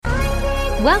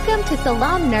Welcome to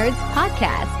Salaam Nerds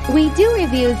Podcast. We do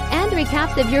reviews and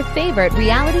recaps of your favorite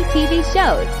reality TV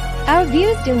shows. Our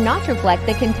views do not reflect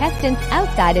the contestants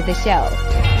outside of the show.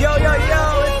 Yo, it's the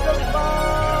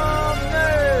Salaam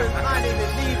Nerds. My name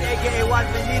is Leave, aka Watch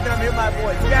Me Leave, and I'm here with my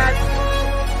boy Jazz.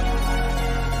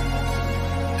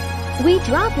 We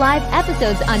drop live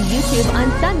episodes on YouTube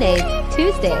on Sundays,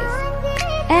 Tuesdays,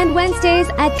 and Wednesdays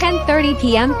at 10:30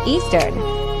 p.m. Eastern.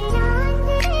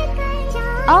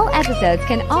 All episodes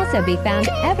can also be found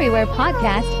everywhere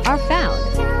podcasts are found.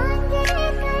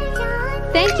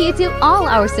 Thank you to all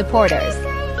our supporters.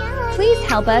 Please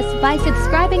help us by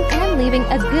subscribing and leaving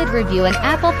a good review on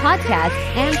Apple Podcasts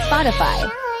and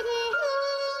Spotify.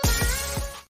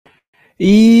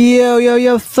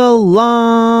 Yo,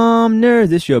 Salaam Nerds.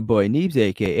 This your boy Neebs,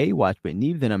 aka Watch Me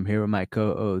Neebs, and I'm here with my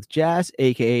co-host Jazz,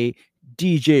 aka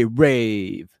DJ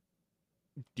Rave.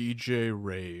 DJ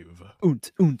Rave.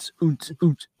 It's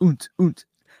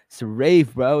a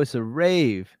rave, bro. It's a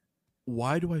rave.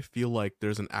 Why do I feel like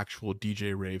there's an actual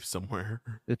DJ Rave somewhere?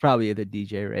 There's probably the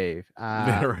DJ Rave.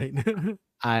 Yeah, right.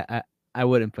 I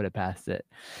wouldn't put it past it.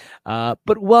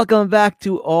 But welcome back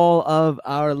to all of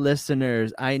our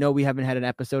listeners. I know we haven't had an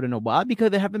episode in a while because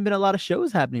there haven't been a lot of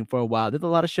shows happening for a while. There's a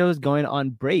lot of shows going on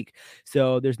break.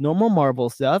 So there's no more Marvel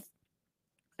stuff.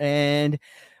 And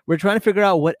we're trying to figure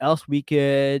out what else we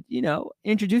could,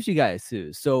 introduce you guys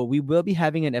to. So we will be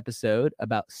having an episode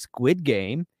about Squid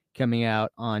Game coming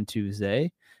out on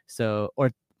Tuesday.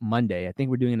 Or Monday. I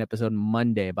think we're doing an episode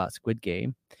Monday about Squid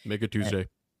Game. Make it Tuesday.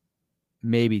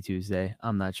 Maybe Tuesday.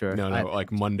 I'm not sure. No,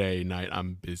 like Monday night.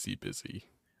 I'm busy.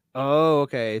 Oh,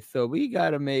 okay. So we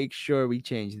got to make sure we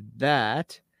change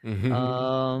that.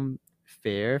 Fair.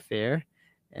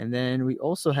 And then we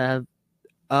also have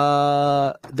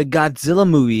the Godzilla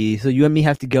movie. So you and me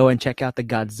have to go and check out the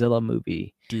Godzilla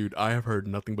movie. Dude, I have heard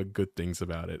nothing but good things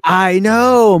about it. I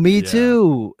know, me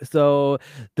too. So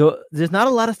there's not a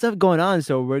lot of stuff going on.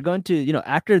 So we're going to,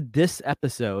 after this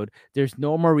episode, there's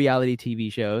no more reality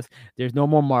TV shows. There's no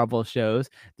more Marvel shows.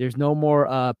 There's no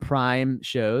more Prime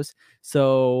shows.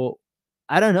 So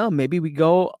I don't know. Maybe we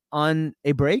go on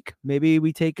a break. Maybe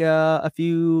we take a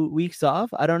few weeks off.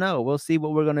 I don't know. We'll see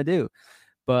what we're going to do.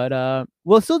 But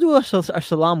we'll still do a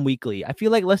Salaam Weekly. I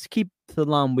feel like let's keep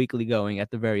Salaam Weekly going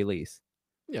at the very least.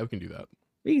 Yeah, we can do that.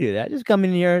 We can do that. Just come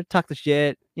in here, talk the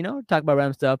shit, talk about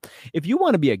random stuff. If you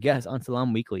want to be a guest on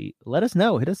Salaam Weekly, let us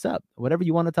know. Hit us up. Whatever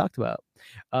you want to talk about.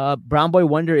 Brown Boy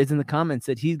Wonder is in the comments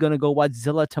that he's going to go watch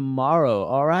Zilla tomorrow.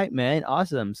 All right, man.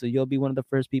 Awesome. So you'll be one of the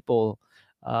first people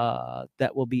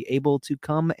that will be able to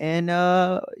come and,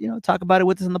 talk about it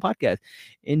with us on the podcast.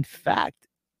 In fact,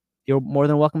 you're more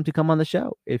than welcome to come on the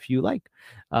show if you like.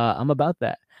 I'm about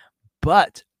that.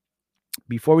 But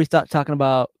before we start talking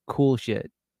about cool shit,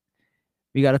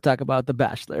 we got to talk about the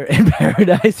Bachelor in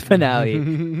Paradise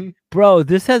finale. Bro,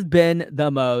 this has been the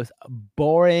most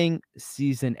boring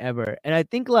season ever. And I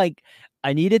think I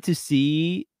needed to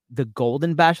see the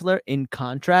Golden Bachelor in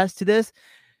contrast to this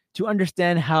to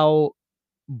understand how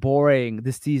boring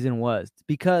this season was.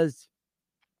 Because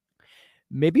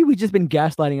maybe we've just been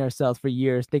gaslighting ourselves for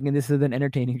years thinking this is an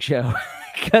entertaining show.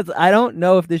 Because I don't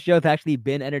know if this show has actually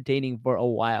been entertaining for a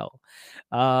while.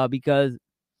 Because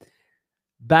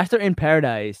Bachelor in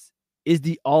Paradise is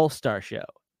the all-star show.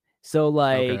 So,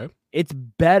 It's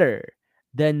better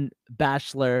than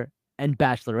Bachelor and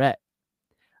Bachelorette.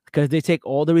 Because they take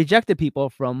all the rejected people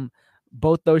from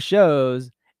both those shows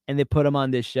and they put them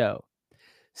on this show.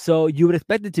 So you would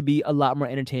expect it to be a lot more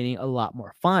entertaining, a lot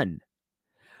more fun.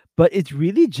 But it's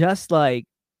really just like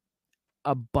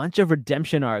a bunch of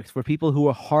redemption arcs for people who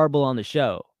were horrible on the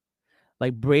show.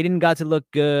 Like Brayden got to look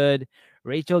good.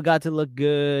 Rachel got to look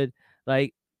good.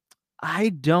 I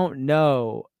don't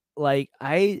know. I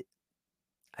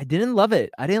didn't love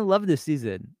it. I didn't love this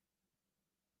season.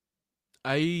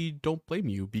 I don't blame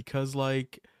you because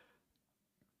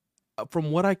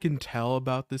from what I can tell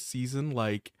about this season,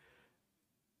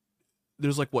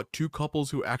 there's two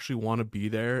couples who actually want to be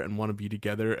there and want to be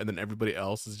together, and then everybody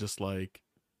else is just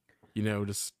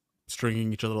just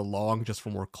stringing each other along just for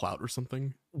more clout or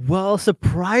something. Well,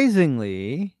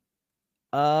 surprisingly,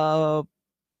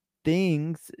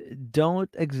 things don't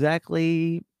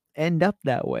exactly end up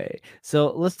that way.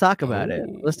 So let's talk about it.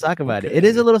 Okay. It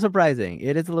is a little surprising.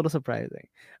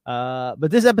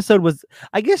 But this episode was,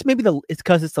 I guess maybe it's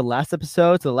because it's the last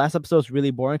episode. So the last episode is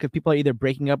really boring because people are either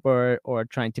breaking up or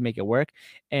trying to make it work.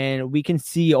 And we can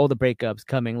see all the breakups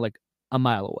coming a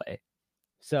mile away.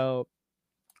 So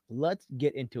let's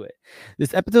get into it.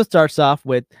 This episode starts off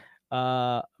with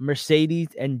Mercedes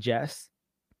and Jess.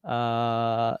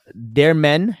 Their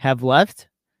men have left.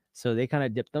 So they kind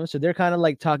of dipped them. So they're kind of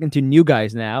like talking to new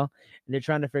guys now, and they're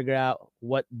trying to figure out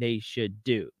what they should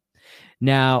do.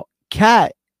 Now,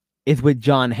 Kat is with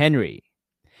John Henry,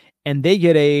 and they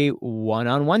get a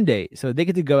one-on-one date. So they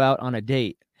get to go out on a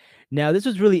date. Now, this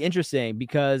was really interesting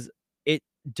because it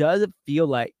does feel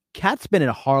like Kat's been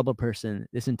a horrible person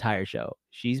this entire show.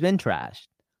 She's been trashed.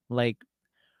 Like,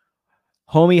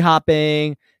 homie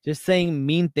hopping, just saying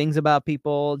mean things about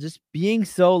people, just being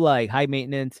so like high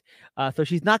maintenance. So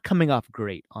she's not coming off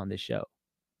great on this show.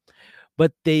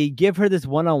 But they give her this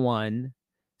one-on-one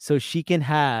so she can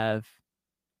have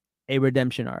a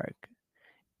redemption arc.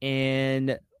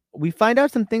 And we find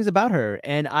out some things about her.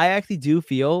 And I actually do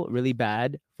feel really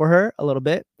bad for her a little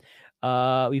bit.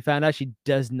 We found out she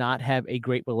does not have a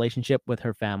great relationship with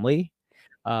her family.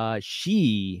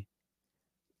 She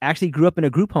actually grew up in a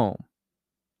group home.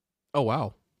 Oh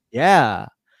wow. Yeah.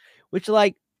 Which,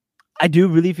 like, I do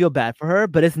really feel bad for her,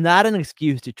 but it's not an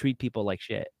excuse to treat people like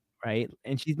shit, right?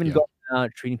 And she's been Yeah. going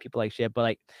out treating people like shit, but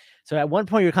like, so at one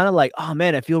point you're kind of like, oh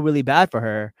man, I feel really bad for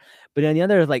her, but on the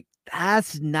other, like,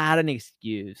 that's not an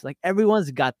excuse. Like,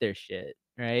 everyone's got their shit,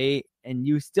 right? And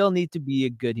you still need to be a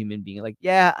good human being. Like,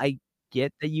 yeah, I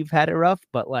get that you've had it rough,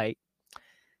 but like,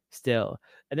 still.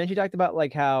 And then she talked about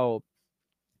like how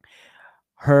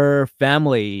her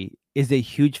family is a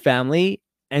huge family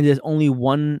and there's only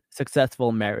one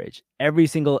successful marriage. Every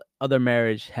single other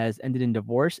marriage has ended in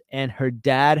divorce, and her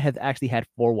dad has actually had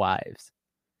 4 wives.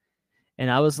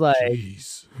 And I was like,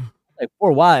 Jeez.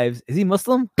 4 wives? Is he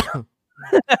Muslim?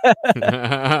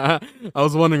 I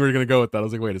was wondering where you're gonna go with that. I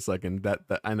was like, wait a second. That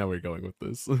I know where you're going with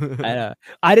this. I know.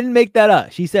 I didn't make that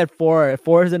up. She said 4.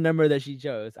 4 is the number that she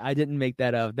chose. I didn't make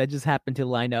that up. That just happened to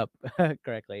line up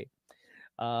correctly.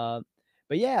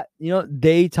 But yeah, you know,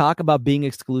 they talk about being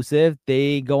exclusive.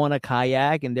 They go on a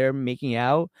kayak and they're making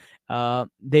out.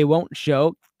 They won't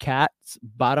show Kat's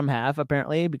bottom half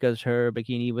apparently because her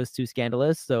bikini was too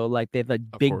scandalous. So like they have a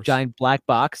big course. giant black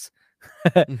box.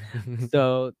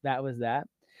 So that was that.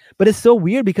 But it's so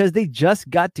weird because they just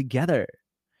got together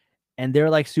and they're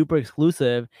like super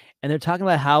exclusive and they're talking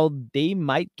about how they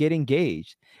might get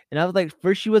engaged. And I was like,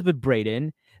 first she was with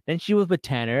Brayden, then she was with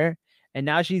Tanner, and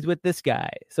now she's with this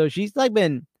guy. So she's like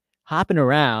been hopping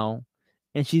around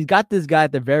and she's got this guy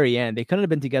at the very end. They couldn't have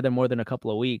been together more than a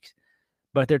couple of weeks,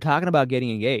 but they're talking about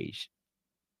getting engaged.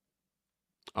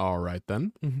 All right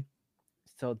then.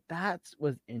 So that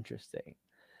was interesting.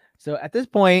 So at this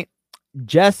point,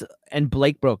 Jess and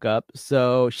Blake broke up.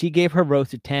 So she gave her rose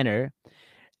to Tanner.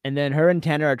 And then her and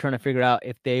Tanner are trying to figure out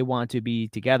if they want to be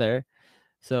together.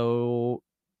 So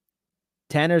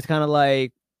Tanner's kind of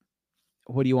like,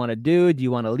 what do you want to do? Do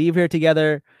you want to leave here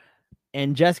together?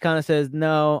 And Jess kind of says,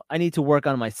 no, I need to work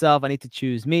on myself. I need to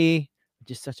choose me.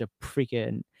 Just such a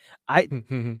freaking...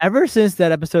 Ever since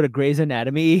that episode of Grey's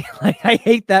Anatomy, like, I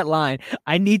hate that line.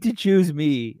 I need to choose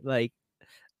me. Like,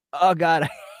 oh God,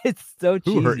 it's so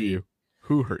cheesy. Who hurt you?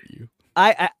 Who hurt you?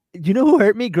 You know who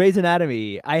hurt me? Grey's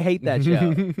Anatomy. I hate that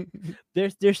show.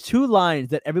 There's 2 lines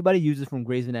that everybody uses from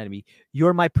Grey's Anatomy.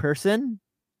 You're my person,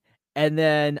 and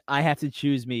then I have to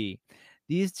choose me.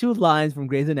 These 2 lines from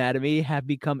Grey's Anatomy have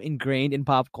become ingrained in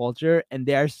pop culture, and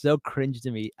they are so cringe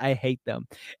to me. I hate them.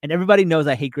 And everybody knows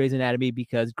I hate Grey's Anatomy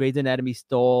because Grey's Anatomy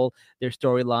stole their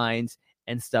storylines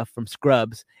and stuff from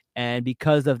Scrubs. And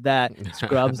because of that,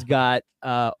 Scrubs got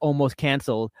almost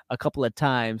canceled a couple of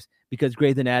times because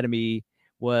Grey's Anatomy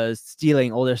was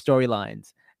stealing all their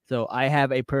storylines. So I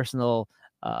have a personal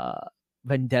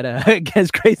vendetta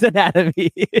against Grey's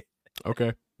Anatomy.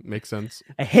 Okay, makes sense.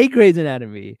 I hate Grey's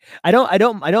Anatomy. I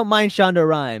don't mind Shonda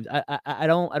Rhimes. I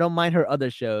don't mind her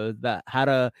other shows, that How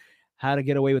to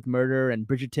Get Away with Murder and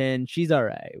Bridgerton. She's all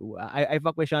right. I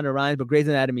fuck with Shonda Rhimes, but Grey's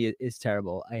Anatomy is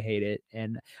terrible. I hate it,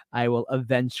 and I will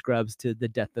avenge Scrubs to the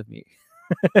death of me.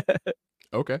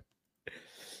 Okay.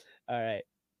 All right.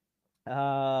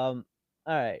 All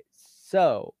right.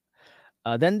 So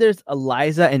then there's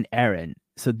Eliza and Aaron.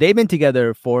 So they've been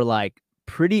together for like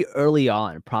pretty early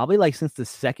on, probably like since the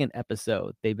 2nd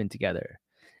episode they've been together.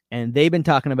 And they've been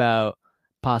talking about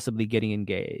possibly getting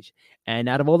engaged. And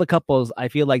out of all the couples, I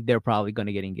feel like they're probably going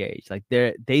to get engaged. Like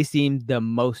they seem the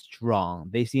most strong.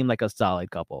 They seem like a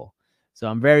solid couple. So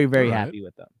I'm very, very happy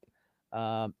with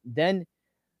them. Then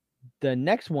the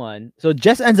next one, so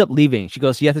Jess ends up leaving. She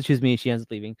goes, you have to choose me. She ends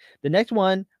up leaving. The next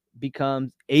one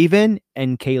becomes Avon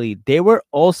and Kaylee. They were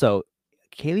also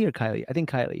Kaylee or Kylie? I think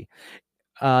Kylie.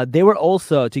 They were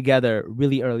also together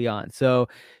really early on. So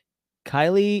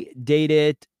Kylie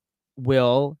dated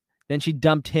Will, then she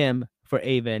dumped him for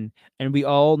Avon, and we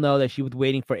all know that she was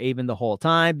waiting for Avon the whole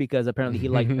time because apparently he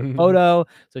liked her photo,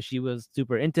 so she was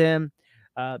super into him.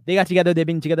 They got together. They've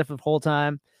been together for the whole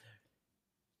time.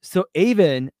 So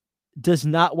Avon does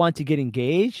not want to get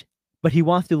engaged, but he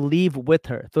wants to leave with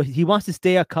her. So he wants to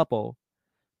stay a couple,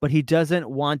 but he doesn't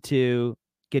want to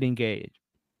get engaged.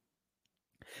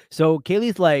 So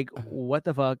Kaylee's like, what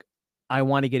the fuck? I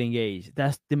want to get engaged.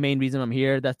 That's the main reason I'm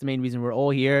here. That's the main reason we're all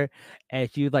here. And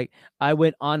she was like, I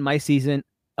went on my season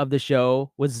of the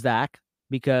show with Zach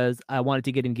because I wanted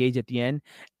to get engaged at the end.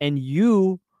 And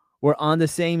you were on the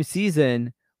same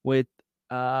season with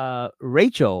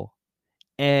Rachel,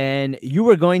 and you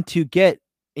were going to get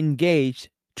engaged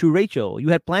to Rachel. You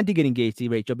had planned to get engaged to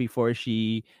Rachel before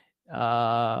she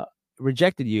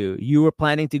rejected you. You were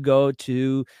planning to go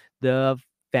to the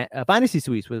fantasy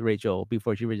suites with Rachel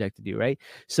before she rejected you, right?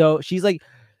 So she's like,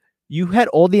 you had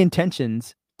all the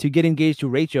intentions to get engaged to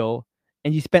Rachel,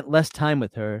 and you spent less time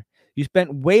with her. You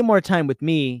spent way more time with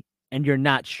me, and you're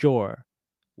not sure.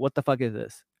 What the fuck is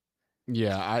this?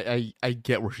 Yeah, I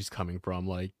get where she's coming from.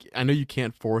 Like, I know you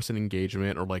can't force an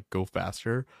engagement or like go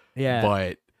faster. Yeah.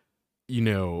 But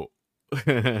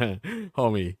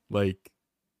homie, like,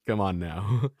 come on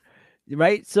now.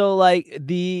 Right? So like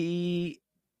the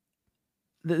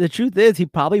truth is he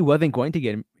probably wasn't going to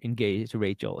get engaged to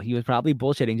Rachel. He was probably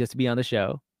bullshitting just to be on the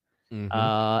show.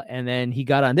 Mhm. And then he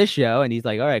got on this show and he's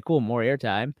like, all right, cool, more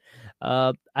airtime.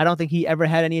 I don't think he ever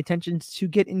had any intentions to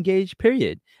get engaged,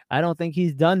 period. I don't think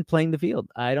he's done playing the field.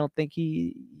 I don't think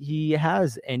he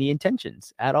has any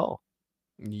intentions at all.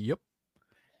 Yep.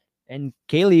 And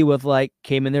Kaylee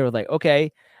came in there with like,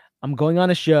 okay, I'm going on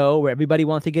a show where everybody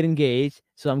wants to get engaged,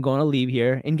 so I'm going to leave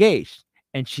here engaged.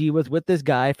 And she was with this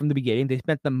guy from the beginning. They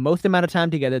spent the most amount of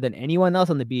time together than anyone else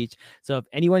on the beach. So if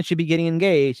anyone should be getting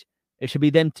engaged, it should be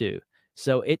them two.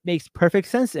 So it makes perfect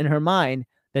sense in her mind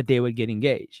that they would get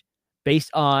engaged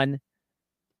based on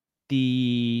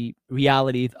the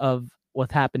realities of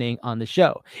what's happening on the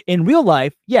show. In real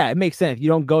life, yeah, it makes sense. You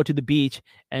don't go to the beach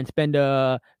and spend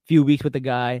a few weeks with the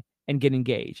guy and get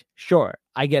engaged. Sure,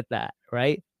 I get that,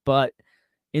 right? But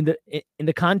in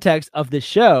the context of the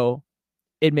show,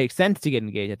 it makes sense to get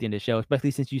engaged at the end of the show,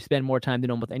 especially since you spend more time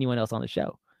than almost anyone else on the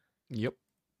show. Yep.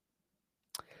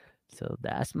 So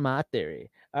that's my theory.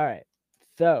 All right.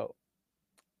 So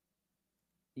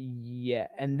yeah,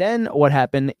 and then what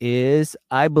happened is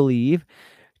I believe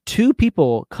two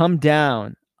people come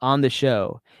down on the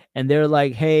show and they're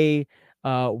like, hey,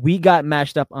 we got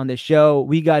matched up on the show.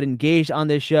 We got engaged on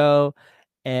the show.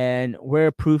 And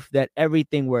we're proof that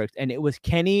everything works. And it was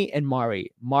Kenny and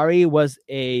Mari. Mari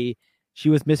she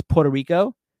was Miss Puerto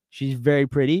Rico. She's very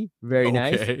pretty, very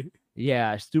nice.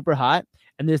 Yeah, super hot.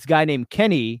 And this guy named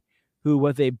Kenny, who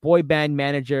was a boy band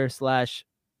manager /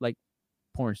 like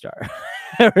porn star.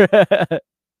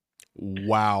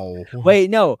 Wow.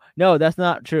 Wait, no, that's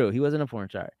not true. He wasn't a porn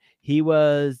star. He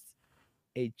was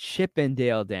a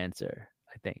Chippendale dancer,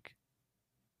 I think.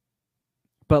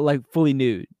 But like fully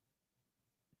nude.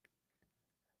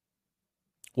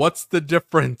 What's the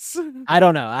difference? I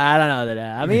don't know. That.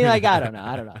 I mean, like, I don't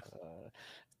know.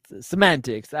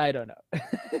 Semantics. I don't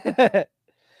know.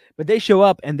 But they show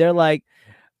up and they're like,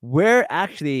 we're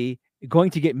actually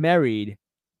going to get married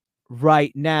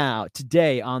right now,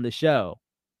 today on the show,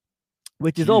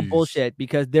 which is all bullshit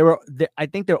because I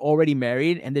think they're already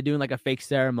married and they're doing like a fake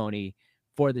ceremony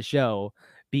for the show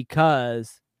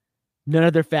because none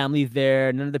of their family's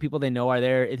there. None of the people they know are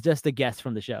there. It's just the guests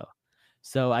from the show.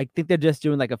 So I think they're just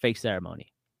doing like a fake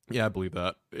ceremony. Yeah, I believe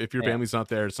that. If your family's not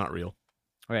there, it's not real.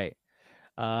 Right.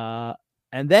 And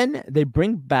then they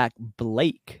bring back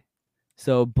Blake.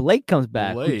 So Blake comes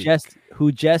back,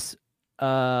 who just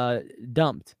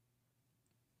dumped.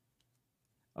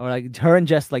 Or like her and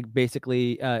Jess, like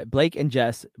basically Blake and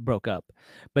Jess broke up.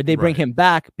 But they bring him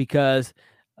back because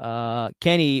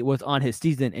Kenny was on his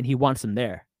season and he wants him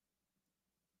there.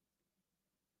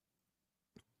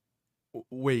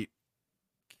 Wait,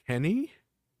 Kenny?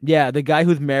 Yeah, the guy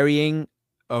who's marrying.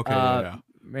 Okay,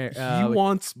 yeah. He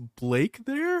wants Blake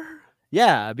there?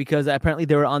 Yeah, because apparently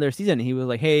they were on their season. And he was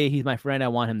like, hey, he's my friend. I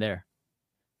want him there.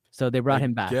 So they brought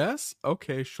him back. Yes?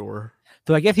 Okay, sure.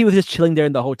 So I guess he was just chilling there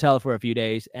in the hotel for a few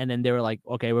days. And then they were like,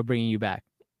 okay, we're bringing you back.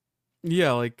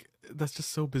 Yeah, like, that's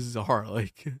just so bizarre.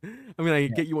 Like, I mean, I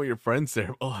get you want your friends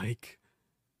there, but like...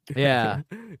 Yeah.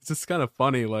 It's just kind of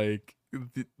funny, like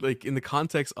in the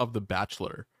context of The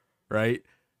Bachelor, right?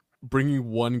 Bringing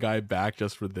one guy back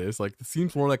just for this, like, it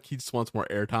seems more like he just wants more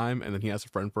airtime, and then he asks a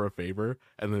friend for a favor,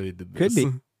 and then they did this.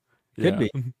 Could be.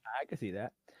 I can see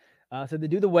that. So they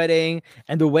do the wedding,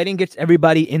 and the wedding gets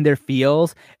everybody in their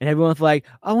feels, and everyone's like,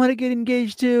 I want to get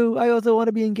engaged too. I also want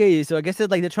to be engaged. So I guess they're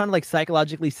trying to like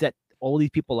psychologically set all these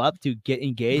people up to get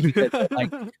engaged because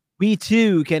like we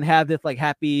too can have this like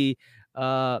happy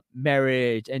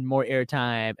marriage and more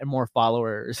airtime and more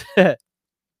followers.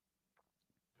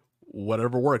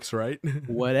 Whatever works, right?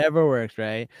 Whatever works,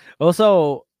 right?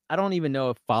 Also, I don't even know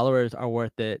if followers are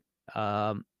worth it.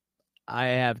 I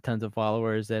have tons of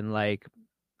followers and like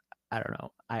I don't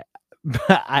know.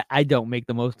 I don't make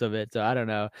the most of it, so I don't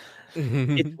know.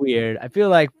 It's weird. I feel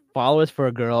like followers for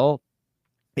a girl,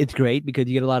 it's great because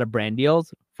you get a lot of brand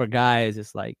deals. For guys,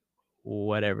 it's like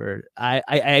whatever.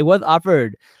 I was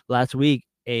offered last week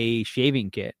a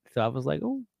shaving kit, so I was like,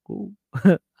 oh, cool.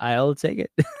 I'll take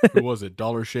it. Who was it?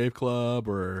 Dollar Shave Club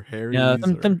or No,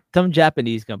 Harry's? some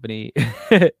Japanese company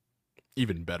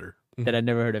Even better. that I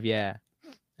never heard of. Yeah.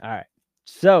 All right.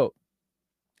 So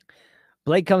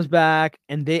Blake comes back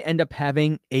and they end up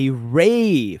having a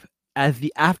rave as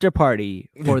the after party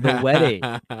for the wedding.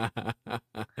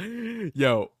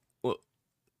 Yo, well,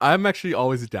 I'm actually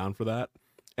always down for that.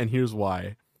 And here's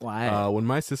why. Why? When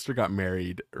my sister got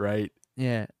married, right?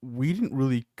 Yeah. We didn't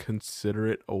really consider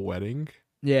it a wedding.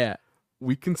 Yeah.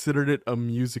 We considered it a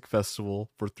music festival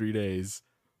for 3 days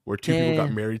where two people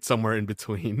got married somewhere in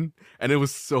between. And it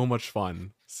was so much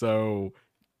fun. So,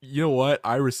 you know what?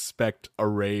 I respect a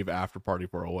rave after party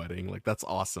for a wedding. Like, that's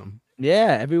awesome.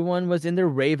 Yeah, everyone was in their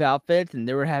rave outfits and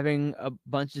they were having a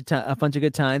bunch of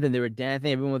good times and they were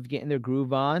dancing. Everyone was getting their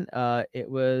groove on. It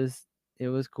was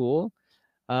cool.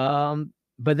 But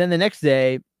then the next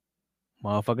day,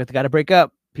 motherfuckers got to break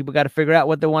up. People got to figure out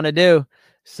what they want to do.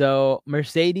 So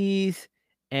Mercedes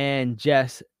and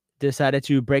Jess decided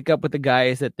to break up with the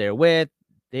guys that they're with.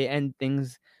 They end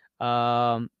things.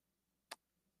 And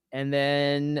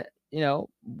then,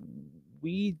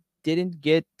 we didn't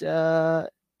get an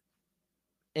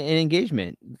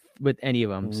engagement with any of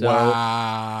them. So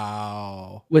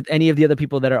wow. with any of the other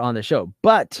people that are on the show.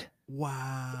 But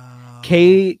wow.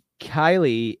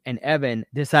 Kylie and Evan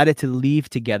decided to leave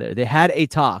together. They had a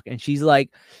talk and she's like,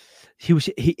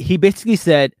 he basically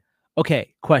said,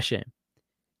 okay, question.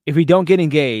 If we don't get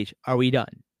engaged, are we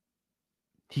done?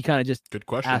 He kind of just good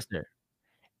question asked her.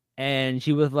 And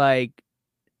she was like,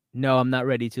 no, I'm not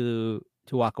ready to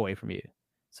walk away from you.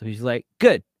 So he's like,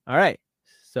 good. All right.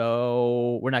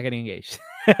 So we're not getting engaged.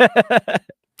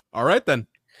 All right, then.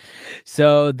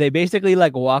 So they basically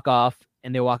like walk off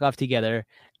and they walk off together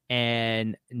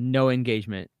and no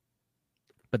engagement.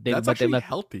 But that's actually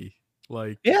healthy.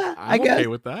 Like, yeah, I'm okay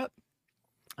with that.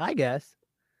 I guess.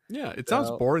 Yeah, it sounds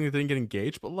boring if they didn't get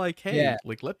engaged, but like, hey,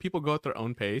 like let people go at their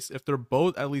own pace. If they're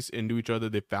both at least into each other,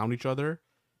 they found each other.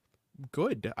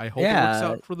 Good. I hope it works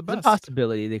out for the best. It's a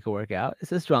possibility they could work out.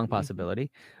 It's a strong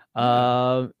possibility.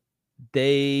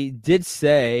 They did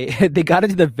say they got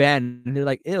into the van and they're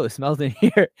like, ew, it smells in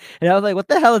here. And I was like, what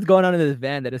the hell is going on in this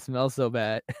van that it smells so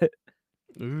bad?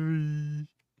 Yeah,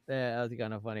 that was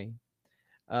kind of funny.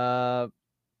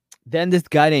 Then this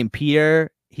guy named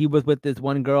Peter, he was with this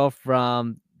one girl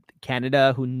from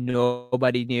Canada who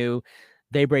nobody knew.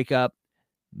 They break up.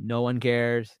 No one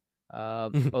cares.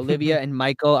 Olivia and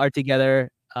Michael are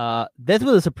together. This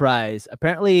was a surprise.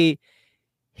 Apparently,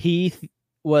 he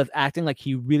was acting like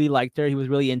he really liked her. He was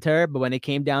really into her. But when it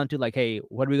came down to like, hey,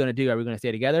 what are we going to do? Are we going to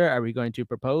stay together? Are we going to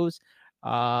propose?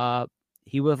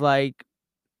 He was like,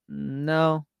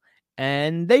 no.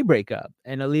 And they break up.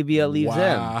 And Olivia leaves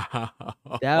him.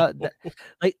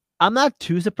 Like, I'm not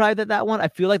too surprised at that one. I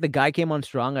feel like the guy came on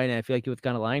strong and I feel like he was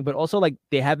kind of lying. But also, like,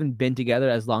 they haven't been together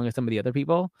as long as some of the other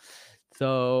people.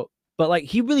 So, but like,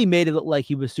 he really made it look like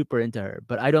he was super into her.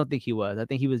 But I don't think he was. I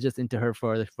think he was just into her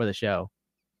for the show.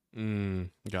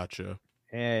 Gotcha.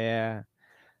 Yeah.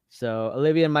 So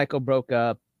Olivia and Michael broke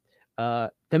up.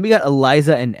 Then we got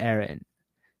Eliza and Aaron.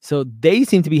 So they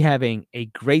seem to be having a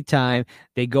great time.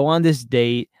 They go on this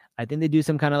date. I think they do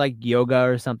some kind of like yoga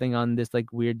or something on this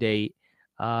like weird date.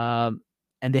 And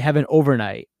they have an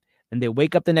overnight. And they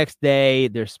wake up the next day.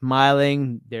 They're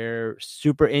smiling. They're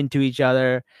super into each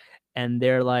other. And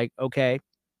they're like, okay,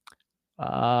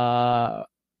 I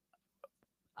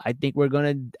think they're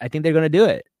gonna do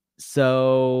it.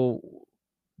 So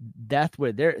that's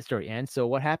where their story ends. So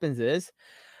what happens is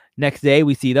next day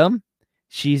we see them.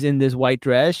 She's in this white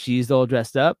dress. She's all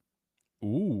dressed up.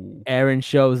 Ooh. Aaron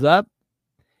shows up.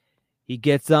 He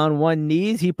gets on one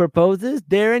knee. He proposes.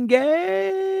 They're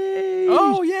engaged.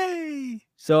 Oh, yay.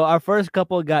 So our first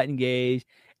couple got engaged.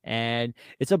 And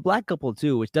it's a black couple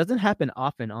too, which doesn't happen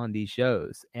often on these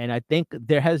shows. And I think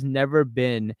there has never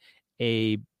been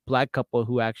a black couple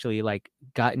who actually like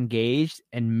got engaged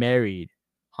and married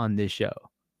on this show.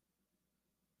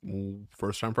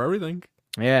 First time for everything.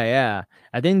 Yeah.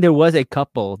 I think there was a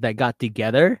couple that got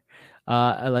together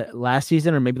last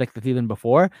season or maybe like the season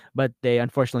before, but they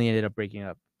unfortunately ended up breaking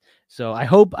up. So I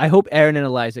hope Aaron and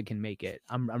Eliza can make it.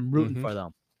 I'm rooting Mhm. for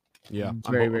them. Yeah, I'm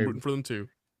Very, rooting for them too.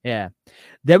 Yeah.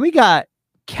 Then we got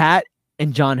Kat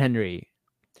and John Henry.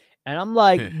 And I'm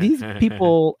like, these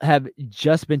people have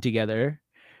just been together,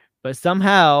 but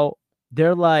somehow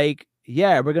they're like,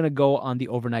 yeah, we're going to go on the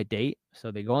overnight date.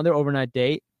 So they go on their overnight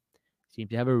date, seem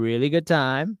to have a really good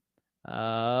time.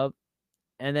 And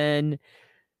then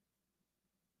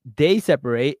they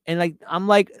separate, and like I'm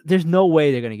like, there's no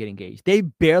way they're gonna get engaged. They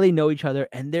barely know each other,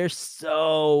 and they're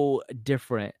so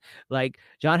different. Like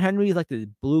John Henry is like the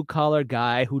blue collar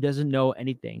guy who doesn't know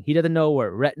anything. He doesn't know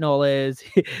where retinol is.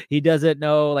 He doesn't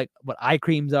know like what eye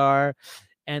creams are,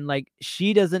 and like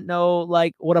she doesn't know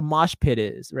like what a mosh pit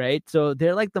is, right? So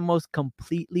they're like the most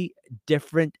completely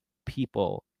different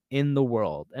people in the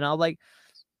world, and I'm like,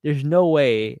 there's no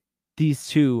way these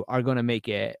two are gonna make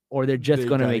it, or they're just They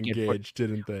gonna got make it for, engaged,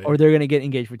 didn't they? or they're gonna get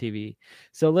engaged for TV.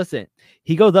 So listen,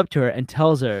 he goes up to her and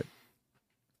tells her,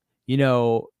 you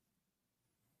know,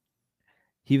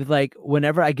 he was like,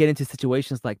 whenever I get into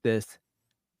situations like this,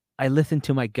 I listen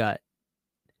to my gut.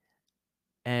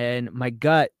 And my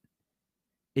gut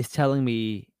is telling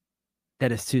me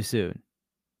that it's too soon.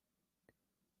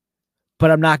 But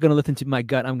I'm not gonna listen to my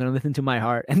gut. I'm gonna listen to my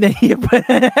heart. And then he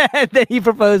then he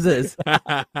proposes.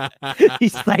 He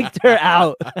psyched her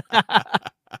out.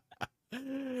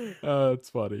 Oh, it's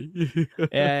funny.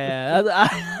 Yeah.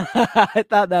 I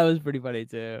thought that was pretty funny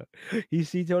too.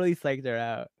 She totally psyched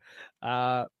her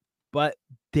out. But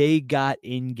they got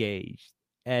engaged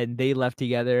and they left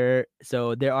together.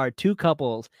 So there are two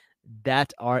couples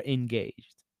that are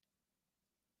engaged.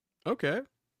 Okay.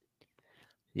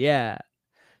 Yeah.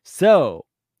 So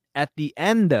at the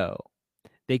end though,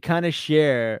 they kind of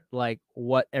share like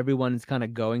what everyone's kind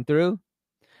of going through.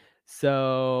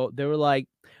 So they were like,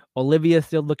 Olivia's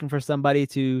still looking for somebody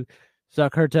to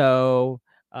suck her toe.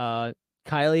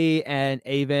 Kylie and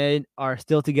Avon are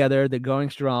still together. They're going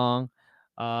strong.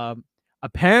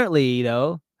 Apparently,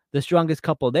 though, the strongest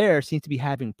couple there seems to be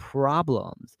having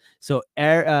problems. So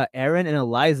Aaron and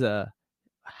Eliza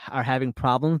are having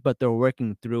problems, but they're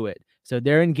working through it. So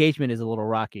their engagement is a little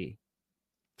rocky.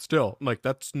 Still, like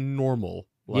that's normal.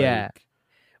 Like Yeah.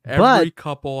 every But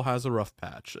couple has a rough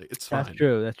patch. It's fine. that's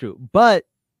true. That's true. But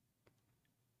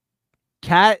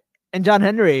Kat and John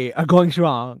Henry are going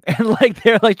strong, and like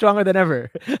they're like stronger than ever.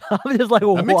 I'm just like,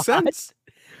 That makes sense.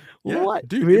 Yeah, What?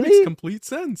 dude, Really? it makes complete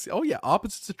sense. Oh yeah,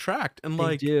 opposites attract, and They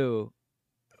like, do.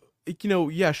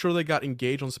 yeah, sure they got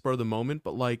engaged on the spur of the moment,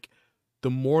 but like, the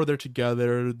more they're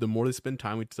together, the more they spend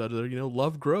time with each other,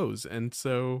 love grows, and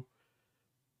so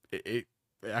it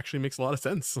actually makes a lot of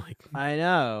sense. Like, I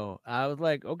know. I was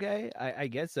like, okay, I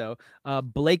guess so.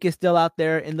 Blake is still out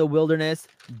there in the wilderness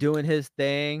doing his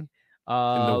thing. in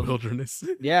the wilderness.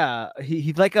 Yeah,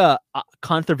 he's like a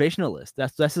conservationalist.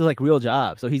 That's his like real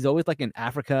job. So he's always like in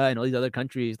Africa and all these other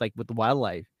countries, like with the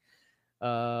wildlife.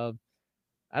 I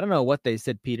don't know what they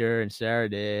said Peter and Sarah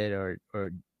did,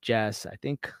 or Jess. I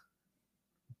think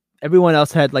everyone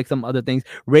else had like some other things.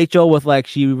 Rachel was like,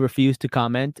 she refused to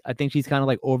comment. I think she's kind of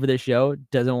like over the show,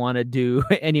 doesn't want to do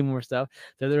any more stuff.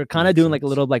 So they were kind of Makes doing like a sense.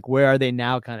 little like, where are they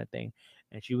now kind of thing.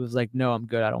 And she was like, no, I'm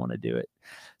good. I don't want to do it.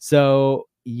 So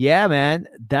yeah, man,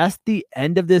 that's the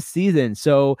end of this season.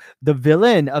 So the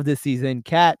villain of this season,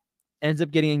 Kat, ends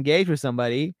up getting engaged with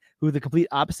somebody who's the complete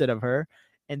opposite of her,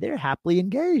 and they're happily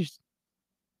engaged.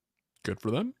 Good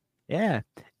for them. Yeah.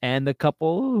 And the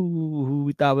couple who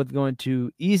we thought was going to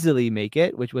easily make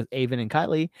it, which was Avon and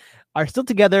Kylie, are still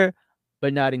together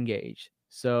but not engaged.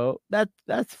 So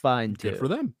that's fine too. Good for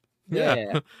them. Yeah.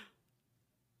 Yeah.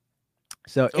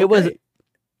 So Okay.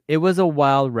 it was a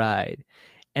wild ride.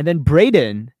 And then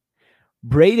Brayden,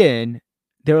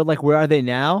 they were like, where are they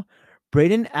now?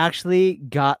 Brayden actually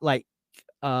got like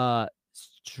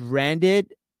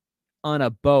stranded on a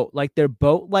boat. Like their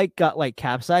boat like got like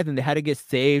capsized and they had to get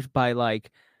saved by like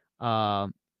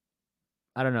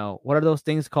I don't know, what are those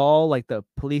things called? Like the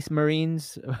police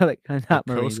marines? Like not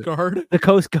The marines. Coast Guard. The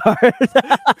Coast Guard.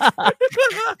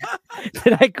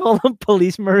 Did I call them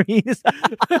police marines?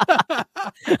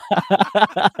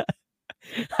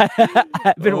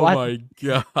 I've been Oh watching, my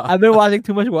god. I've been watching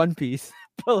too much One Piece.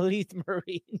 Police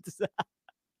marines.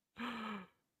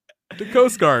 The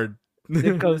Coast Guard.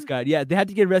 The Coast Guard. Yeah, they had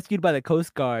to get rescued by the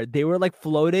Coast Guard. They were like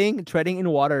floating, treading in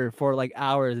water for like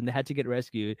hours, and they had to get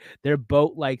rescued. Their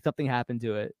boat, like something happened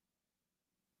to it.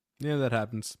 Yeah, that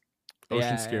happens.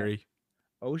 Ocean's Yeah. scary.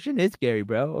 Ocean is scary,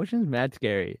 bro. Ocean's mad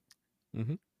scary.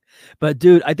 Mhm. But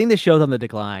dude, I think the show's on the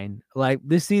decline. Like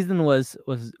this season was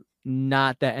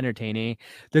not that entertaining.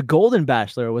 The Golden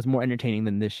Bachelor was more entertaining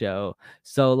than this show.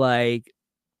 So like,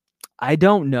 I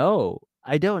don't know,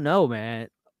 man.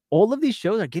 all of these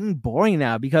shows are getting boring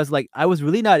now because like I was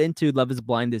really not into Love is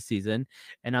Blind this season,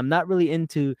 and I'm not really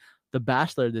into The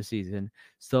Bachelor this season.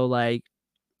 So like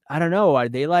I don't know, are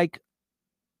they like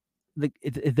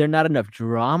is there not enough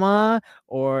drama,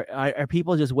 or are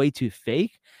people just way too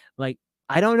fake? Like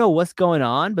I don't know what's going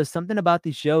on, but something about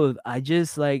these shows, I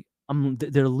just like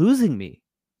they're losing me.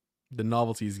 The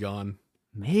novelty's gone.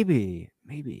 Maybe.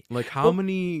 Like, how Well,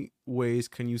 many ways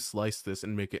can you slice this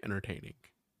and make it entertaining?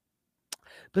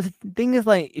 but the thing is,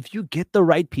 like, if you get the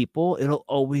right people, it'll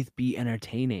always be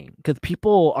entertaining because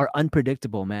people are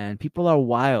unpredictable, man. People are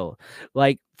wild.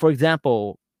 Like, for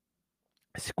example,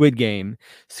 Squid Game.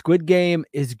 Squid Game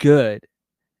is good.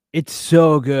 It's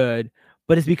so good,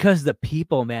 but it's because the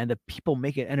people, man. The people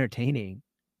make it entertaining.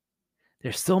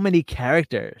 There's so many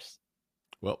characters.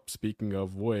 Well, speaking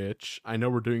of which, I know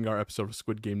we're doing our episode of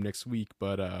Squid Game next week,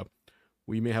 but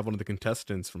we may have one of the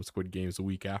contestants from Squid Games a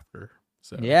week after.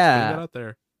 So just putting that Yeah, out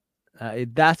there.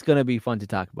 that's gonna be fun to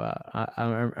talk about.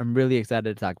 I'm really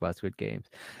excited to talk about Squid Games.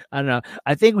 I don't know.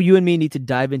 I think you and me need to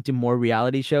dive into more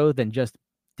reality shows than just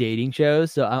dating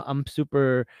shows. So I'm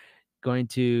super going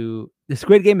to. The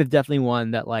Squid Game is definitely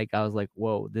one that like I was like,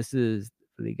 whoa, this is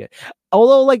really good.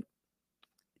 Although like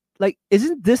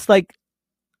isn't this like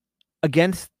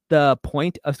against the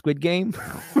point of Squid Game?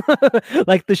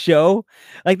 Like the show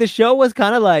was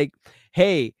kind of like,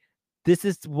 hey, this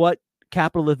is what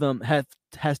capitalism has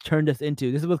turned us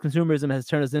into. This is what consumerism has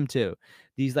turned us into.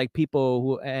 These like people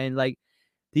who and like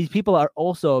these people are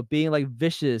also being like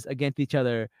vicious against each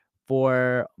other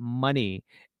for money,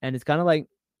 and it's kind of like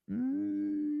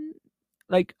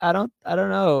I don't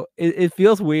know. It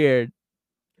feels weird.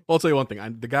 Well, I'll tell you one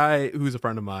thing. The guy who's a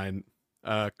friend of mine,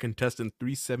 contestant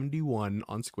 371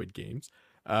 on Squid Games.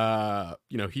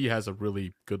 He has a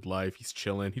really good life. He's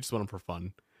chilling. He just went on for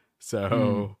fun.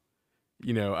 So,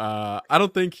 I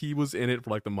don't think he was in it for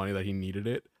like the money that he needed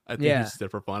it. I think he Yeah, just did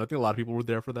it for fun. I think a lot of people were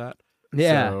there for that.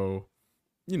 yeah. So,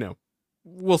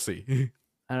 we'll see.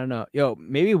 I don't know. Yo,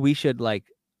 maybe we should like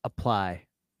apply.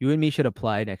 You and me should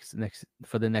apply next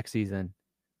for the next season.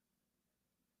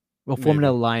 We'll form an Maybe.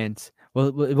 alliance.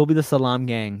 We'll be the Salaam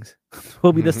gangs.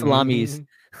 We'll be the Salamis.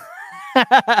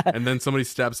 And then somebody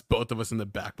stabs both of us in the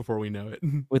back before we know it.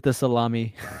 With the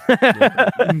salami.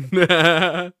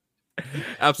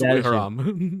 Absolutely That shit.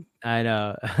 haram. I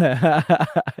know.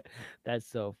 That's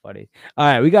so funny. All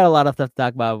right, we got a lot of stuff to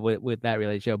talk about with that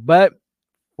reality show. But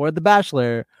for The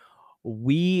Bachelor,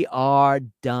 we are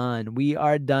done. We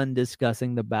are done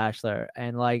discussing The Bachelor.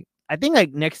 And like I think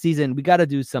like next season we got to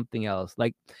do something else.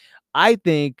 Like I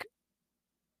think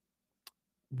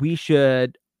we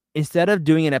should, instead of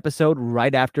doing an episode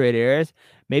right after it airs,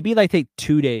 maybe like take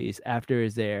 2 days after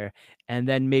it's there, and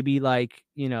then maybe like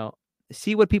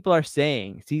see what people are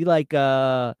saying, see like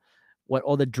what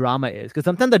all the drama is, because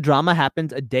sometimes the drama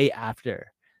happens a day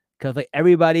after, because like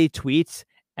everybody tweets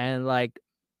and like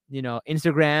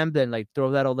Instagram, then like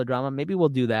throws out all the drama. Maybe we'll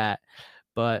do that,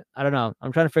 but I don't know.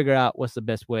 I'm trying to figure out what's the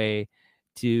best way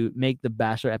to make the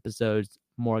Bachelor episodes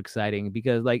more exciting,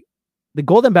 because like the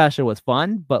Golden Bachelor was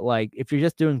fun, but like if you're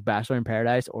just doing Bachelor in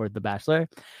Paradise or The Bachelor,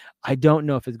 I don't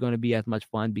know if it's going to be as much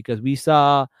fun, because we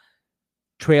saw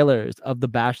trailers of The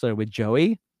Bachelor with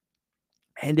Joey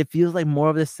and it feels like more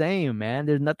of the same, man.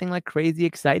 There's nothing like crazy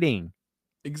exciting.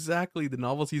 Exactly. The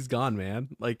novelty's gone, man.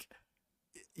 Like,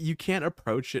 you can't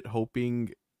approach it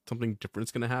hoping something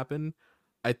different's gonna happen.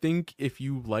 I think if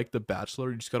you like The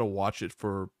Bachelor, you just gotta watch it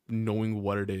for knowing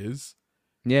what it is.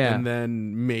 Yeah. And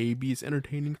then maybe it's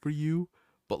entertaining for you.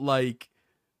 But like,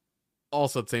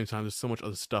 also at the same time, there's so much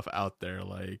other stuff out there.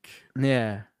 Like,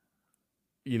 Yeah.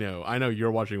 I know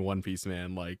you're watching One Piece,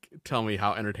 man. Like, tell me,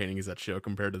 how entertaining is that show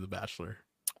compared to The Bachelor?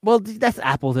 Well, that's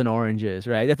apples and oranges,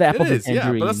 right? That's It apples and is, yeah.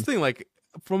 But that's the tangerines. thing. Like,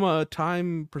 from a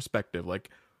time perspective,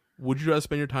 like, would you rather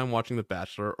spend your time watching The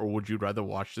Bachelor, or would you rather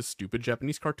watch this stupid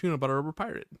Japanese cartoon about a rubber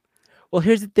pirate? Well,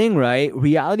 here's the thing, right?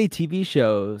 Reality TV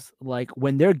shows, like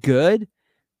when they're good,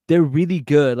 they're really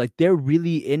good. Like they're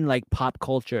really in like pop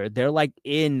culture. They're like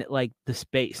in like the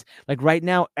space. Like right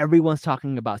now, everyone's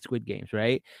talking about Squid Games,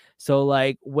 right? So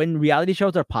like when reality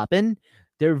shows are popping,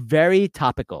 they're very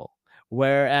topical.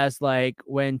 Whereas like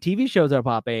when TV shows are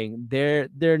popping, they're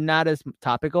not as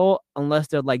topical unless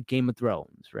they're like Game of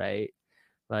Thrones, right?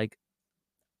 Like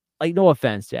no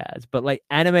offense, Jazz, but like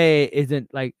anime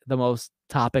isn't like the most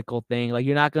topical thing. Like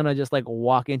you're not gonna just like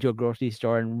walk into a grocery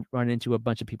store and run into a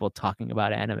bunch of people talking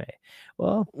about anime.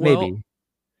 Well, Well, maybe.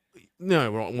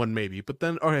 no, one maybe. But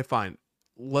then, okay, fine.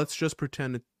 Let's just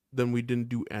pretend then we didn't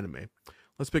do anime.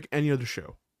 Let's pick any other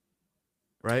show,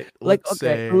 right? Like Let's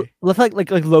okay, say, let's like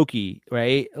Loki,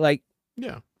 right? Like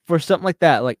yeah. for something like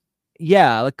that, like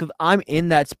yeah, like 'cause I'm in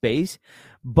that space,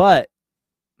 but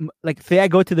like say I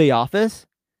go to the office,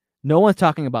 no one's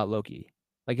talking about Loki.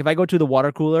 Like if I go to the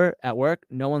water cooler at work,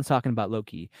 no one's talking about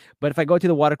Loki. But if I go to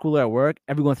the water cooler at work,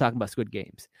 everyone's talking about Squid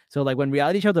Games. So like when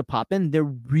reality shows are popping, they're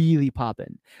really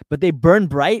popping. But they burn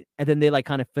bright and then they like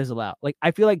kind of fizzle out. Like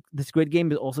I feel like the Squid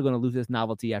Game is also going to lose its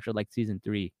novelty after like season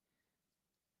 3.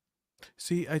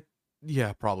 See,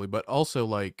 yeah, probably, but also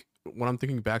like when I'm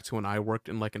thinking back to when I worked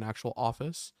in like an actual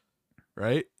office,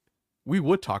 right? We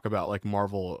would talk about like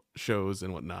Marvel shows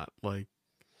and whatnot. Like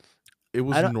it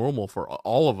was I don't normal for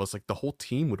all of us. Like the whole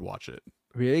team would watch it.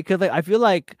 really because like I feel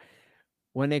like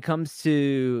when it comes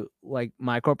to like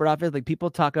my corporate office, like people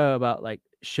talk about like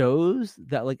shows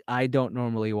that like I don't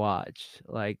normally watch.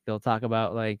 Like they'll talk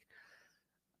about like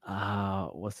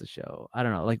what's the show? I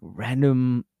don't know, like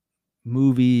random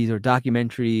movies or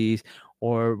documentaries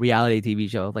or reality TV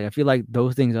shows. Like I feel like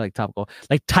those things are like topical.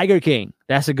 Like Tiger King,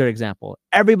 that's a good example.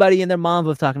 Everybody and their moms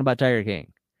was talking about Tiger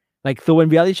King. Like so when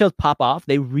reality shows pop off,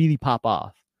 they really pop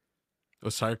off.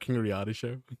 Was Tiger King a reality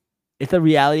show? It's a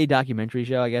reality documentary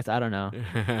show, I guess. I don't know.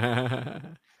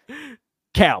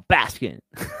 Carol Baskin.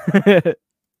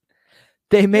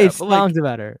 They made Yeah, but like songs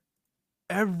about her.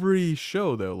 every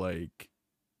show though, like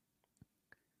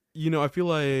I feel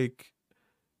like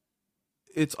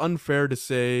it's unfair to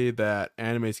say that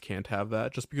animes can't have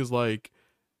that just because like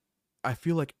I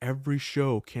feel like every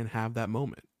show can have that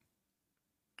moment.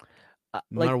 No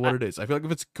Like matter what it is. I feel like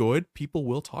if it's good, people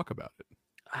will talk about it.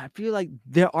 I feel like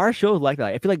there are shows like that.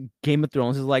 I feel like Game of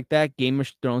Thrones is like that. Game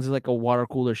of Thrones is like a water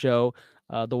cooler show.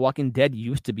 The Walking Dead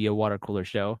used to be a water cooler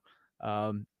show.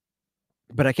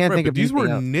 But I can't Right, think but of these were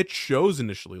anything else. niche shows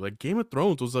initially. Like Game of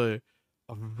Thrones was a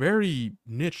very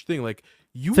niche thing. Like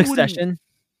you wouldn't. Succession.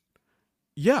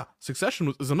 Yeah,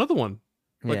 Succession is another one.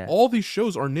 Like Yeah. all these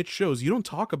shows are niche shows. You don't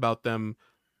talk about them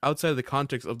outside of the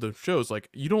context of the shows. Like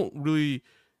you don't really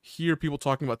hear people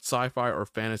talking about sci-fi or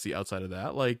fantasy outside of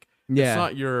that. Like it's Yeah.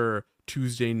 not your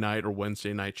Tuesday night or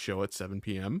Wednesday night show at 7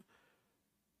 p.m.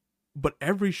 But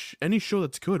any show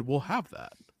that's good will have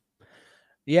that.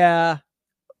 Yeah.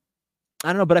 I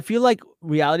don't know, but I feel like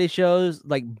reality shows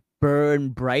like burn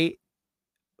bright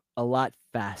a lot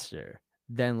faster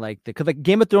than like because like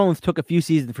Game of Thrones took a few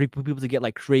seasons for people to get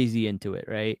like crazy into it,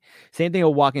 right? Same thing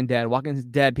with Walking Dead. Walking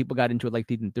Dead, people got into it like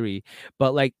season 3,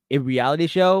 but like a reality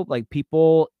show, like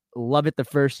people love it the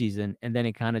first season and then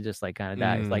it kind of just like kind of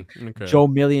dies. Like Okay. Joe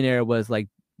Millionaire was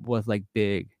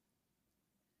big.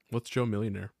 What's Joe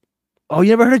Millionaire? Oh,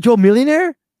 you never heard of Joe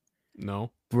Millionaire?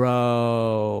 No.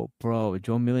 Bro,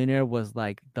 Joe Millionaire was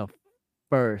like the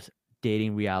first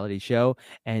dating reality show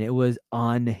and it was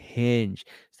unhinged.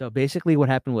 So basically what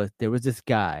happened was there was this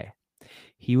guy.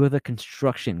 He was a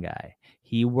construction guy.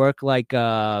 He worked like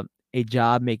a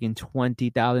job making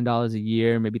 $20,000 a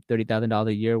year, maybe $30,000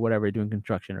 a year, whatever, doing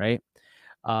construction, right?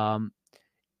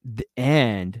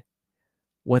 And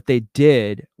what they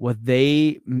did was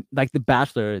like the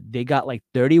Bachelor, they got like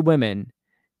 30 women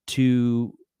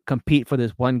to compete for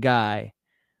this one guy,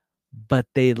 but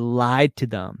they lied to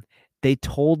them. They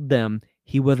told them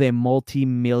he was a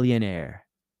multi-millionaire.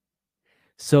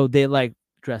 So they like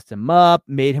dressed him up,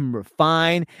 made him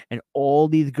refine, and all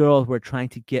these girls were trying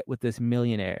to get with this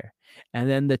millionaire. And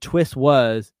then the twist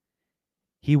was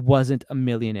he wasn't a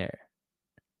millionaire.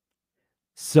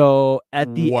 So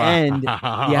at the end, he has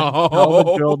to tell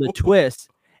the girl the twist,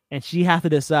 and she has to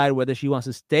decide whether she wants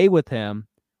to stay with him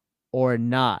or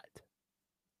not.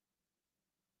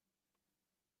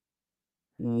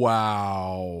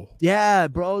 Wow. Yeah,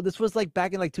 bro. This was like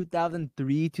back in like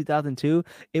 2003, 2002.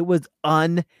 It was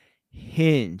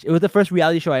unhinged. It was the first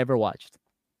reality show I ever watched.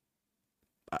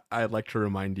 I'd like to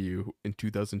remind you, in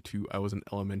 2002, I was in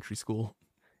elementary school.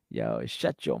 Yo,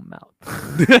 shut your mouth.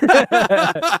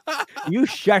 You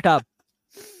shut up.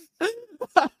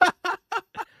 All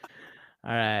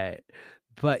right.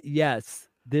 But yes,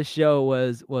 this show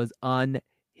was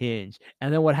unhinged.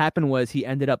 And then what happened was he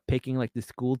ended up picking like the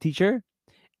school teacher.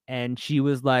 And she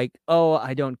was like, oh,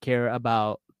 I don't care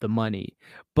about the money.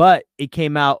 But it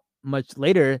came out much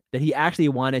later that he actually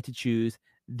wanted to choose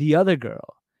the other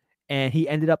girl. And he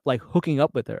ended up like hooking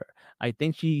up with her. I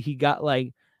think he got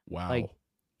like, Wow. like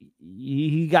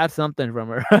he got something from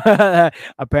her,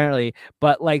 apparently.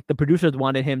 But like the producers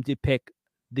wanted him to pick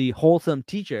the wholesome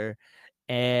teacher.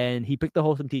 And he picked the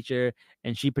wholesome teacher.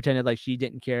 And she pretended like she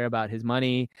didn't care about his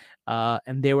money.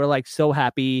 And they were like so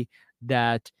happy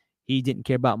that he didn't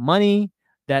care about money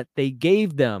that they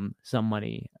gave them some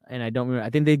money. And I don't remember. I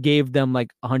think they gave them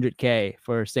like $100K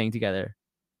for staying together.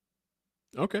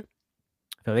 Okay.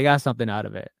 So they got something out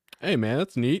of it. Hey, man,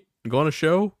 that's neat. Go on a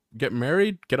show, get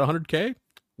married, get $100K.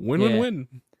 Win.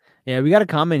 Yeah, we got a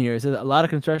comment here. It says a lot of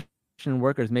construction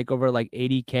workers make over like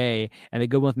 80K and the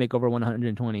good ones make over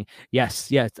 120.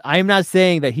 Yes, yes. I'm not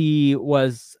saying that he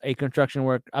was a construction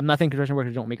worker. I'm not saying construction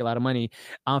workers don't make a lot of money.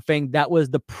 I'm saying that was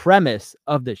the premise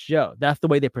of the show. That's the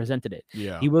way they presented it.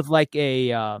 Yeah. He was like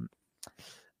I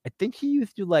think he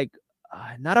used to like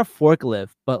not a forklift,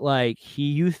 but like he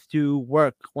used to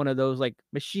work one of those like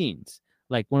machines,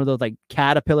 like one of those like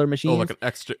caterpillar Oh, machines. like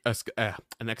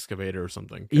an excavator or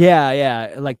something. Okay.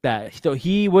 Yeah, like that. So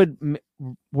he would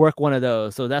work one of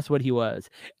those. So that's what he was.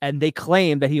 And they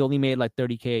claimed that he only made like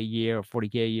 30K a year or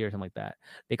 40K a year or something like that.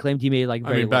 They claimed he made like I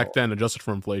very mean, back little. then, adjusted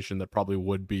for inflation, that probably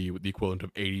would be the equivalent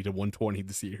of 80 to 120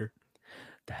 this year.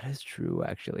 That is true,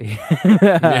 actually.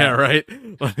 Yeah, right.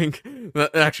 I think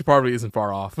that actually probably isn't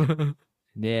far off.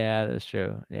 Yeah, that's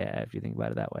true. Yeah, if you think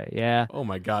about it that way. Yeah. Oh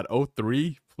my god,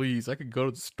 03? Please, I could go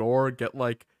to the store, get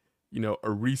like,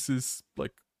 a Reese's,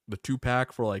 like the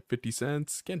 2-pack for like 50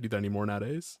 cents. Can't do that anymore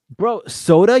nowadays. Bro,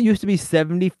 soda used to be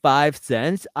 75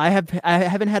 cents. I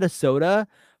haven't had a soda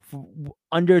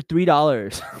under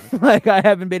 $3. Like I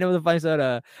haven't been able to find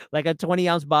soda like a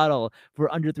 20-ounce bottle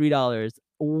for under $3.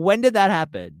 When did that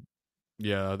happen?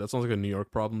 Yeah, that sounds like a New York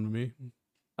problem to me.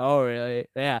 Oh really?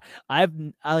 Yeah. I'll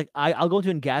go into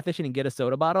a gas station and get a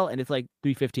soda bottle and it's like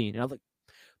 3.15. And I was like,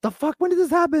 the fuck, when did this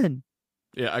happen?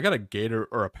 Yeah, I got a Gator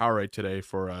or a Powerade today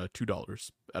for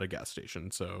 $2 at a gas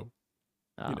station. So,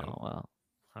 Well.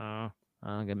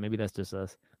 Okay, maybe that's just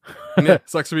us. yeah,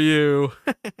 sucks for you.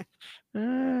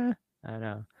 I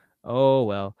know. Oh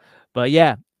well. But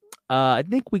yeah. I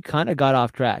think we kind of got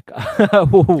off track.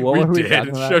 What We were we did.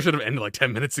 talking The about? show should have ended like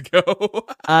 10 minutes ago.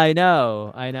 I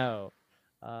know.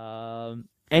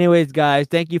 Anyways, guys,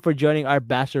 thank you for joining our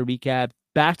Bachelor recap.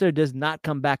 Bachelor does not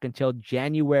come back until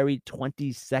January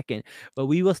 22nd, but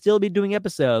we will still be doing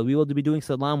episodes. We will be doing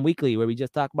Salaam Weekly, where we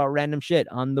just talk about random shit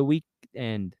on the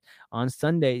weekend. On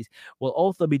Sundays, we'll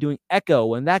also be doing Echo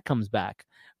when that comes back.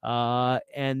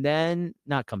 And then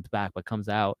not comes back, but comes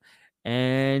out.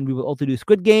 And we will also do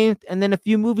Squid Games and then a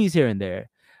few movies here and there.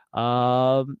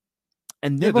 And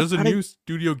then Yeah, we'll there's a try to- new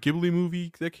Studio Ghibli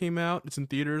movie that came out. It's in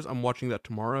theaters. I'm watching that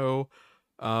tomorrow.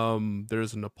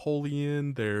 There's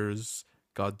Napoleon. There's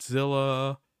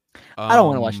Godzilla. I don't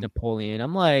want to watch Napoleon.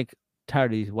 I'm like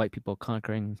tired of these white people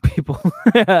conquering people.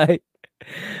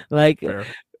 Like Fair.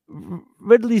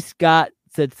 Ridley Scott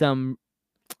said some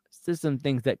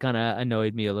things that kind of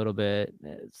annoyed me a little bit.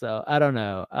 So I don't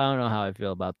know. I don't know how I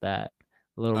feel about that.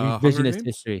 A little Hunger revisionist Games?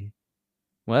 history.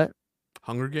 What?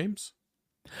 Hunger Games?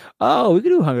 Oh, we could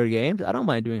do Hunger Games. I don't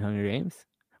mind doing Hunger Games.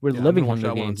 We're Yeah, I'm living gonna watch Hunger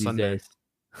that one on Games these Sunday. days.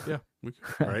 Yeah,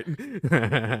 all right.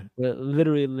 We're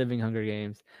literally living Hunger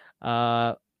Games.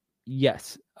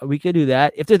 Yes, we could do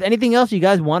that. If there's anything else you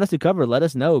guys want us to cover, let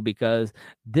us know because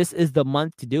this is the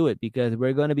month to do it because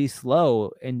we're going to be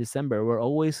slow in December. We're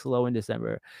always slow in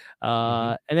December.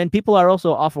 And then people are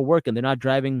also off of work and they're not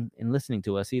driving and listening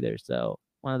to us either. So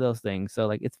one of those things. So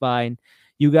like, it's fine.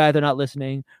 You guys are not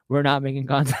listening. We're not making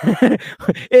content.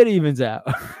 It evens out.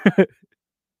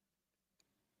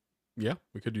 Yeah,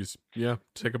 we could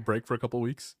take a break for a couple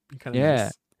weeks. Be kind of Yeah.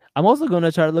 nice. I'm also going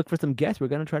to try to look for some guests. We're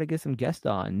going to try to get some guests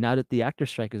on. Now that the actor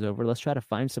strike is over, let's try to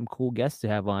find some cool guests to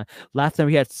have on. Last time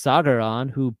we had Sagar on,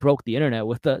 who broke the internet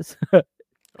with us.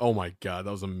 Oh my god,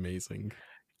 that was amazing.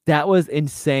 That was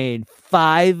insane.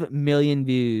 5 million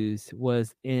views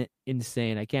was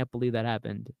insane. I can't believe that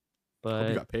happened. Hope you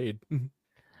But got paid.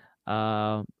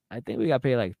 I think we got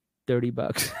paid like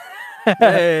 $30.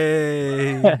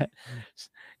 Yay!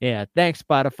 Yeah, thanks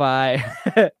Spotify.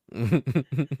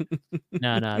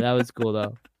 No, that was cool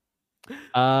though.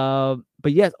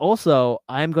 But yes, also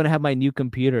I'm gonna have my new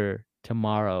computer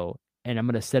tomorrow, and I'm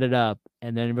gonna set it up,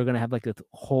 and then we're gonna have like a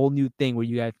whole new thing where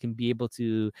you guys can be able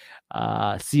to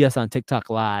see us on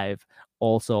TikTok live,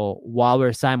 also while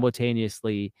we're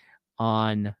simultaneously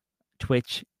on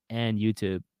Twitch and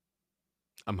YouTube.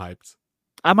 I'm hyped.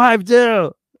 I'm hyped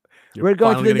too. You're We're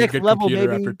going to finally the getting a next good level,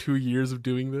 computer baby. after 2 years of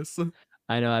doing this.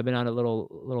 I know I've been on a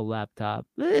little laptop.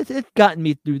 It's gotten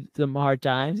me through some hard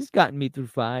times. It's gotten me through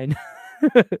fine.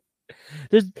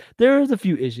 There's a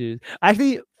few issues.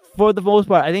 Actually, for the most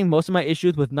part, I think most of my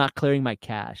issues with not clearing my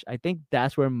cache. I think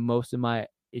that's where most of my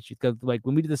issues, because like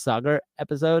when we did the Saga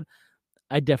episode,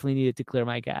 I definitely needed to clear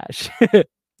my cache.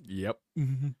 Yep.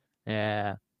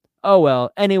 Yeah. Oh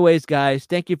well. Anyways, guys,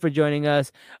 thank you for joining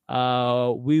us.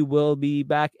 We will be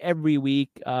back every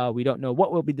week. We don't know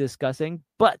what we'll be discussing,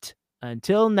 but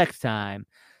until next time,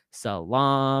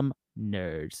 Salaam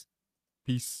nerds.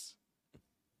 Peace.